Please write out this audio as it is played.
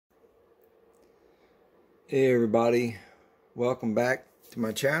Hey everybody, welcome back to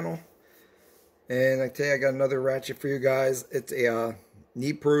my channel. And like today I got another ratchet for you guys. It's a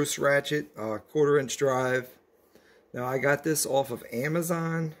nepros ratchet, 1/4" drive. Now I got this off of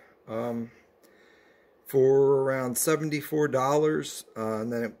Amazon for around $74,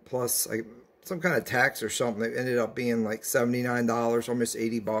 and then plus some kind of tax or something. It ended up being like $79, almost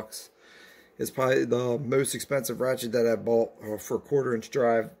 80 bucks. It's probably the most expensive ratchet that I bought, or for 1/4"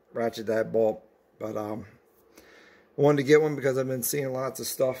 drive ratchet that I bought. But I wanted to get one because I've been seeing lots of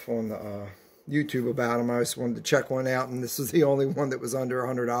stuff on YouTube about them. I just wanted to check one out, and this is the only one that was under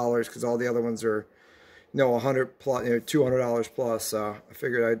 $100 because all the other ones are, $100 plus, $200 plus. So I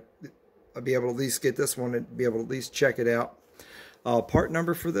figured I'd be able to at least get this one and be able to at least check it out. Part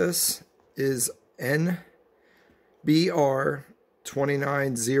number for this is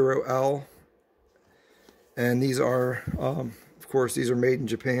NBR290L, and these are, of course, these are made in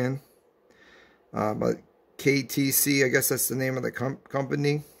Japan. But KTC, I guess that's the name of the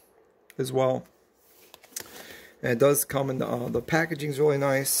company as well. And it does come in the packaging's really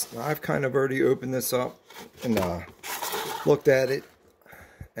nice. I've kind of already opened this up and looked at it,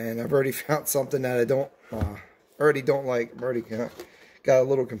 and I've already found something that I already don't like. I've already got a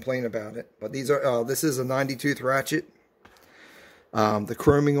little complaint about it. But these are this is a 90-tooth ratchet. The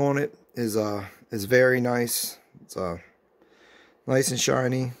chroming on it is very nice. It's nice and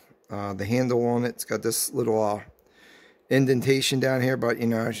shiny. The handle on it's got this little indentation down here, but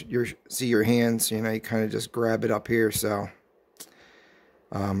you see your hands, you kind of just grab it up here. So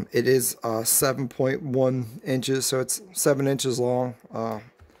it is 7.1 inches, so it's 7 inches long.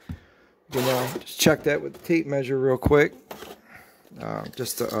 Just check that with the tape measure real quick,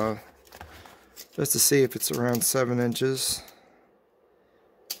 just to see if it's around 7 inches.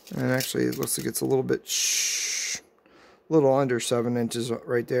 And actually, it looks like it's a little bit little under 7 inches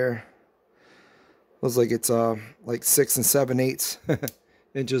right there. Looks like it's like 6 7/8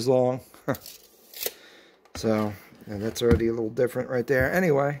 inches long. So yeah, that's already a little different right there.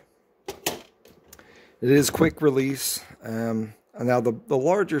 Anyway, it is quick release. And now the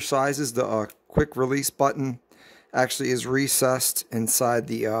larger sizes, the quick release button actually is recessed inside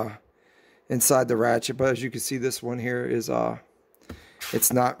the ratchet. But as you can see, this one here is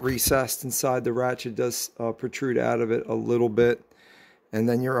it's not recessed inside the ratchet. It does protrude out of it a little bit. And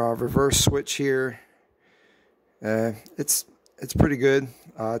then your reverse switch here, it's pretty good.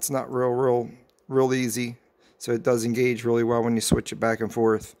 It's not real easy, so it does engage really well when you switch it back and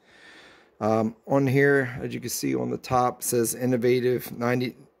forth. On here, as you can see on the top, it says innovative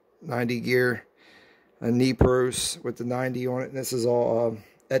 90 gear, nepros with the 90 on it. And this is all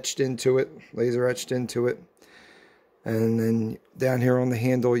etched into it, laser etched into it. And then down here on the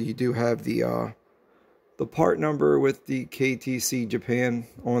handle, you do have the part number with the KTC Japan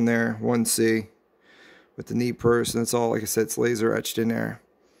on there, 1C, with the nepros, and it's all, like I said, it's laser etched in there.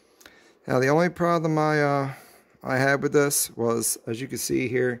 Now the only problem I had with this was, as you can see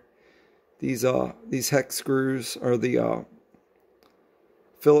here, these hex screws are the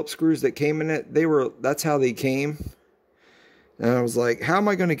Phillips screws that came in it. That's how they came, and I was like, how am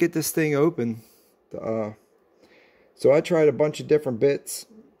I going to get this thing open? So I tried a bunch of different bits,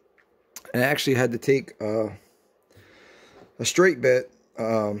 and I actually had to take a straight bit,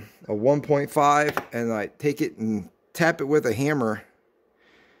 a 1.5, and I take it and tap it with a hammer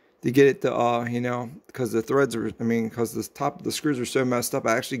to get it to, because the threads are, because the top of the screws are so messed up,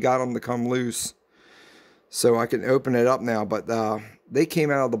 I actually got them to come loose. So I can open it up now, but they came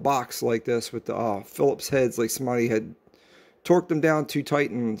out of the box like this with the Phillips heads, like somebody had torqued them down too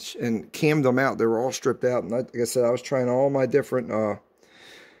tight and cammed them out. They were all stripped out. And like I said, I was trying all my different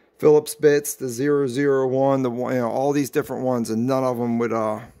Phillips bits, the 001, all these different ones, and none of them would,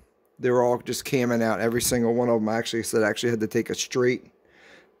 they were all just camming out. Every single one of them, I actually had to take a straight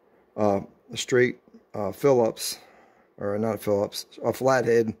Phillips, or not Phillips, a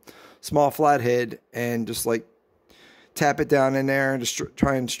flathead, small flathead, and just like tap it down in there and just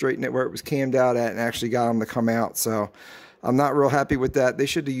try and straighten it where it was cammed out at, and actually got them to come out. So I'm not real happy with that. They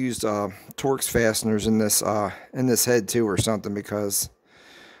should have used Torx fasteners in this head too, or something, because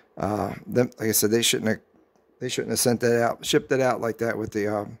like I said, they shouldn't have sent that out, shipped it out like that with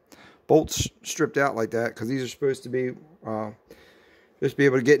the bolts stripped out like that, because these are supposed to be just be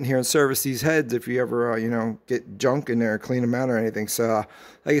able to get in here and service these heads if you ever get junk in there, clean them out or anything. So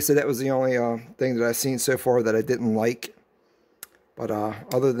like I said, that was the only thing that I've seen so far that I didn't like. But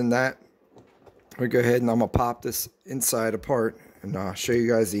other than that, we go ahead and I'm gonna pop this inside apart and show you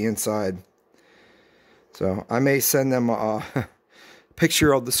guys the inside. So I may send them a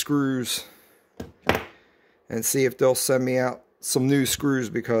picture of the screws and see if they'll send me out some new screws,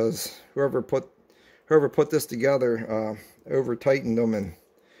 because whoever whoever put this together over tightened them and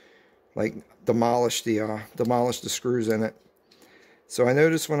like demolished the screws in it. So I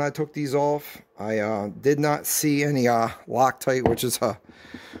noticed when I took these off, I did not see any Loctite, which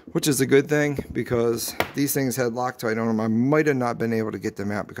is a good thing, because these things had Loctite on them. I might have not been able to get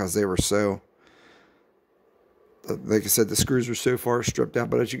them out because they were so, like I said, the screws were so far stripped out.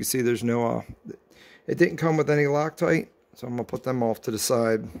 But as you can see, there's no, it didn't come with any Loctite, so I'm gonna put them off to the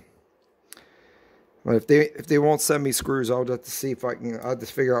side. But if they won't send me screws, I'll have to see if I can. I'll have to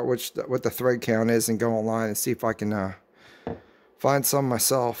figure out what the thread count is and go online and see if I can find some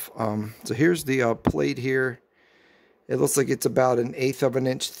myself. So here's the plate here. It looks like it's about 1/8 of an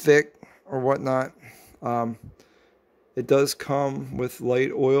inch thick or whatnot. It does come with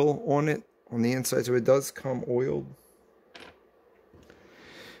light oil on it on the inside, so it does come oiled.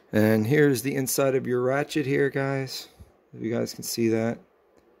 And here's the inside of your ratchet here, guys. If you guys can see that.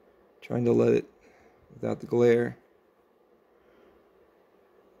 Trying to let it without the glare.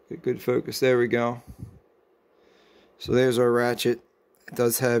 Get good focus. There we go. So there's our ratchet. It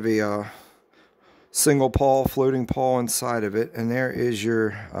does have a single pawl, floating pawl inside of it. And there is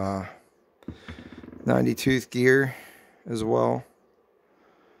your 90 tooth gear as well.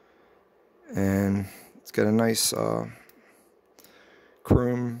 And it's got a nice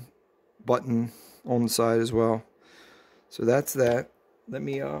chrome button on the side as well. So that's that. Let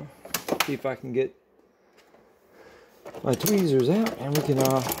me see if I can get my tweezers out and we can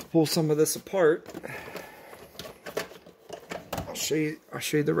pull some of this apart. I'll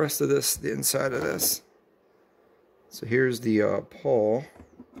show you the rest of this, the inside of this. So here's the pawl.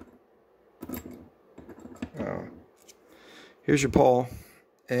 Here's your pawl,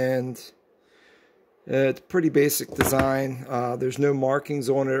 and it's a pretty basic design. There's no markings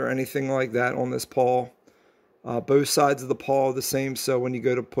on it or anything like that on this pawl. Both sides of the pawl are the same, so when you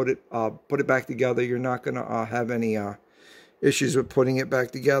go to put it back together, you're not going to have any issues with putting it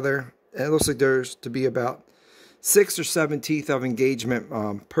back together. And it looks like there's to be about 6 or 7 teeth of engagement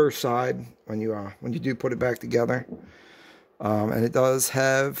per side when you do put it back together. And it does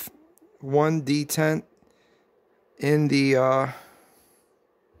have one detent in the there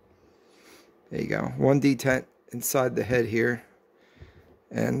you go, one detent inside the head here.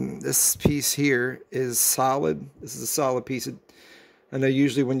 And this piece here is solid. This is a solid piece. I know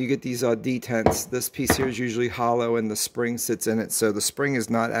usually when you get these detents, this piece here is usually hollow and the spring sits in it. So the spring is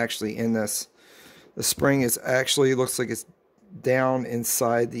not actually in this. The spring is actually, looks like it's down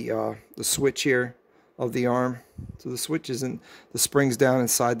inside the switch here of the arm. So the switch isn't, the spring's down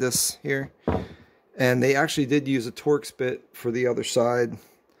inside this here. And they actually did use a Torx bit for the other side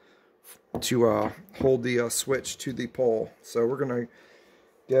to hold the switch to the pole. So we're going to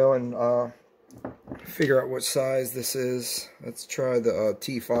go and figure out what size this is. Let's try the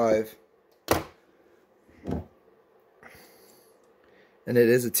T5. And it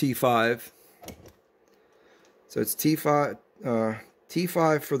is a T5. So it's T5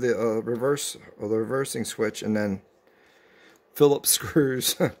 for the reversing switch, and then Phillips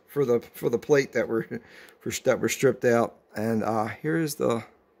screws for the plate that were stripped out. And here's the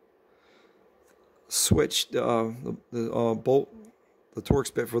switch, the bolt, the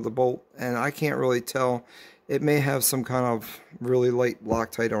Torx bit for the bolt, and I can't really tell. It may have some kind of really light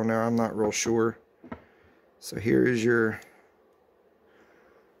Loctite on there. I'm not real sure. So here is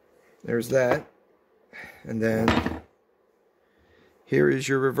there's that, and then here is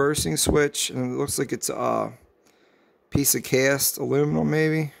your reversing switch, and it looks like it's a piece of cast aluminum,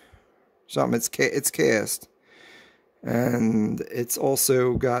 maybe something. It's cast, and it's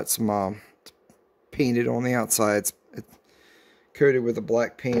also got some painted on the outside. It's coated with a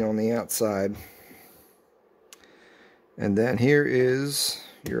black paint on the outside. And then here is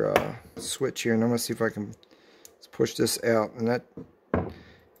your switch here, and I'm gonna see if I can push this out. And that,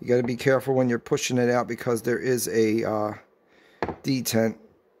 you got to be careful when you're pushing it out, because there is a detent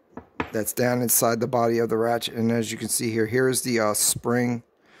that's down inside the body of the ratchet. And as you can see here, here is the spring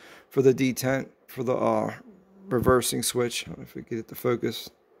for the detent for the reversing switch. I don't know if we get it to focus.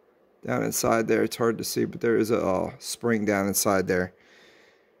 Down inside there, it's hard to see, but there is a spring down inside there,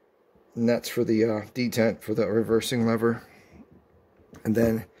 and that's for the detent for the reversing lever. And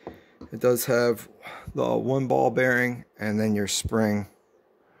then it does have the one ball bearing, and then your spring.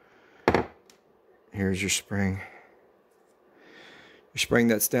 Here's your spring. Your spring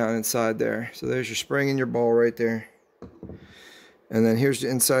that's down inside there. So there's your spring and your ball right there. And then here's the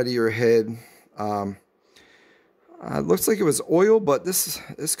inside of your head. It looks like it was oil, but this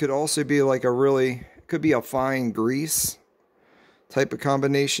could also be like could be a fine grease type of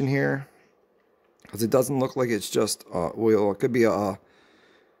combination here, because it doesn't look like it's just oil. It could be a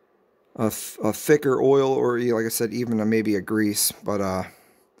a thicker oil, or like I said, even maybe a grease. But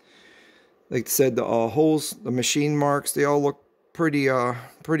like I said, the holes, the machine marks, they all look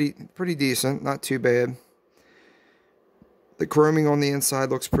pretty decent, not too bad. The chroming on the inside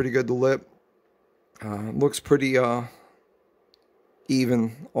looks pretty good. The lip looks pretty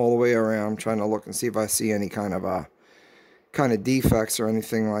even all the way around. I'm trying to look and see if I see any kind of defects or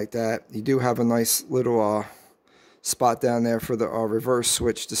anything like that. You do have a nice little spot down there for the reverse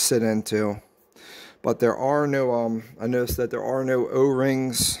switch to sit into, but there are no I noticed that there are no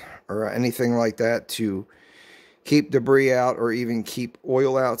O-rings or anything like that to keep debris out or even keep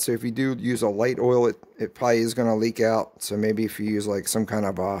oil out. So if you do use a light oil, it probably is going to leak out. So maybe if you use like some kind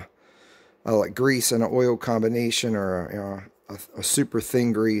of like grease and an oil combination, or a super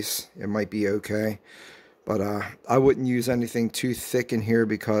thin grease, it might be okay. But I wouldn't use anything too thick in here,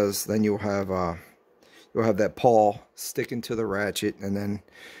 because then you'll have that pawl sticking to the ratchet, and then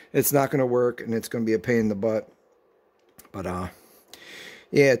it's not going to work, and it's going to be a pain in the butt. But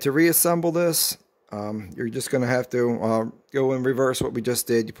yeah, to reassemble this, you're just going to have to go in reverse what we just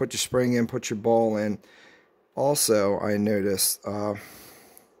did. You put your spring in, put your ball in. Also, I noticed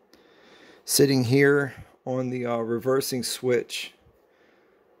sitting here on the reversing switch,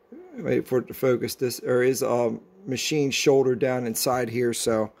 wait for it to focus, there is a machine shoulder down inside here,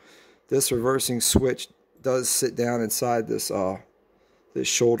 so this reversing switch does sit down inside this this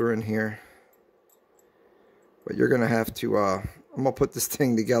shoulder in here. But you're gonna have to I'm gonna put this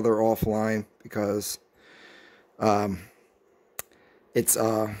thing together offline, because it's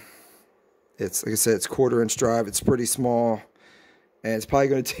like I said, it's 1/4 inch drive. It's pretty small, and it's probably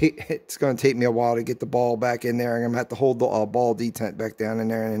going to take me a while to get the ball back in there. I'm going to have to hold the ball detent back down in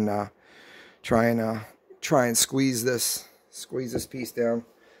there, and try and squeeze this piece down.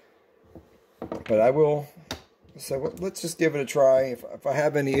 But I will. So let's just give it a try. If I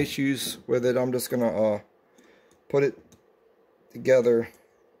have any issues with it, I'm just going to put it together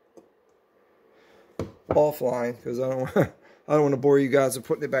offline, because I don't want to bore you guys with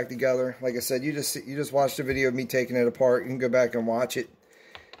putting it back together. Like I said, you just watched the video of me taking it apart. You can go back and watch it.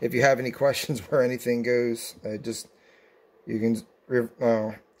 If you have any questions where anything goes, you can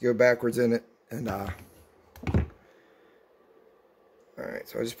go backwards in it. And all right,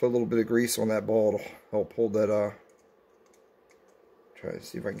 so I just put a little bit of grease on that ball to help hold that. Try to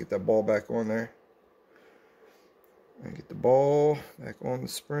see if I can get that ball back on there. And get the ball back on the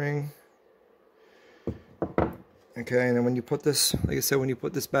spring. Okay, and then when you put this, like I said, when you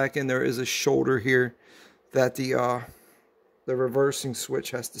put this back in, there is a shoulder here that the reversing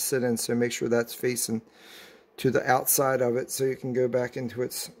switch has to sit in. So make sure that's facing to the outside of it, so you can go back into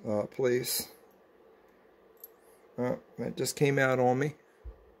its place. That just came out on me,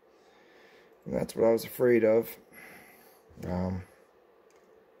 and that's what I was afraid of. Now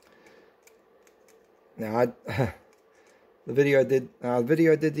the video I did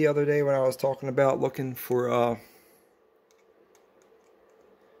the other day when I was talking about looking for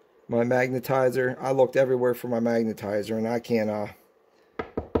my magnetizer. I looked everywhere for my magnetizer, and I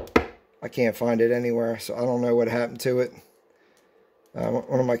can't find it anywhere. So I don't know what happened to it.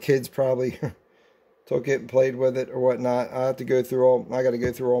 One of my kids probably took it and played with it or whatnot. I got to go through all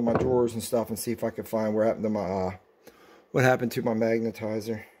my drawers and stuff and see if I could find what happened to my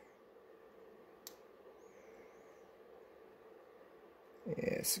magnetizer.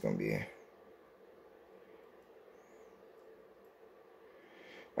 Yeah, it's gonna be.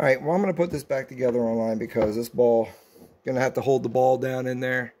 Alright, well, I'm going to put this back together online, because this ball, going to have to hold the ball down in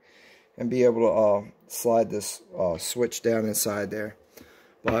there and be able to slide this switch down inside there.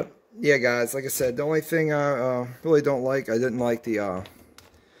 But, yeah, guys, like I said, the only thing I really don't like, I didn't like the,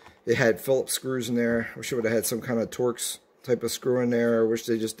 it had Phillips screws in there. I wish it would have had some kind of Torx type of screw in there. I wish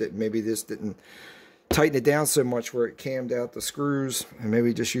they just did, maybe this didn't tighten it down so much where it cammed out the screws, and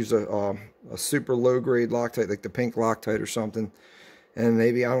maybe just use a super low-grade Loctite, like the pink Loctite or something. And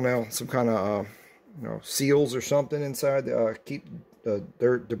maybe, I don't know, some kind of, seals or something inside to keep the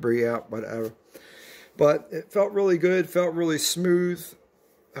dirt, debris out, whatever. But it felt really good, felt really smooth.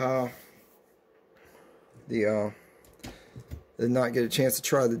 Did not get a chance to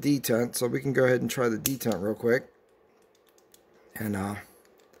try the detent, so we can go ahead and try the detent real quick. And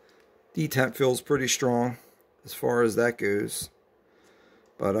detent feels pretty strong as far as that goes.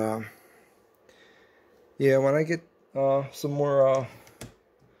 But, yeah, when I get some more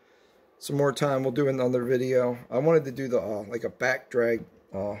time, we'll do another video. I wanted to do the like a back drag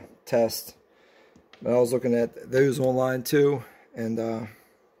test, but I was looking at those online too, and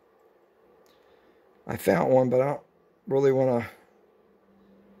I found one, but I don't really want to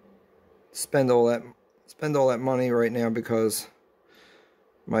spend all that money right now, because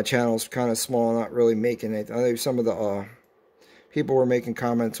my channel's kind of small, not really making anything. I know some of the people were making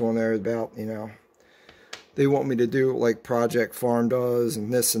comments on there about, you know, they want me to do like Project Farm does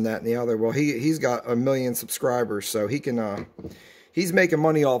and this and that and the other. Well, he's got 1 million subscribers, so he can he's making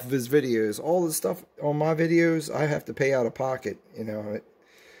money off of his videos. All the stuff on my videos, I have to pay out of pocket. You know, it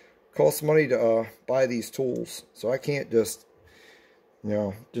costs money to buy these tools, so I can't just, you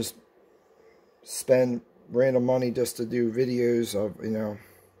know, just spend random money just to do videos of, you know,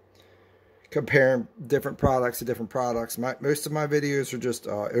 comparing different products to different products. Most of my videos are just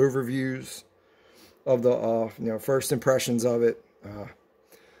overviews of the you know, first impressions of it.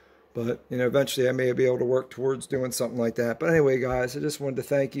 But, you know, eventually I may be able to work towards doing something like that. But anyway, guys, I just wanted to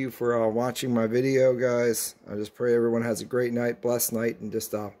thank you for watching my video, guys. I just pray everyone has a great night, blessed night, and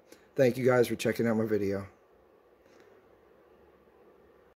just thank you guys for checking out my video.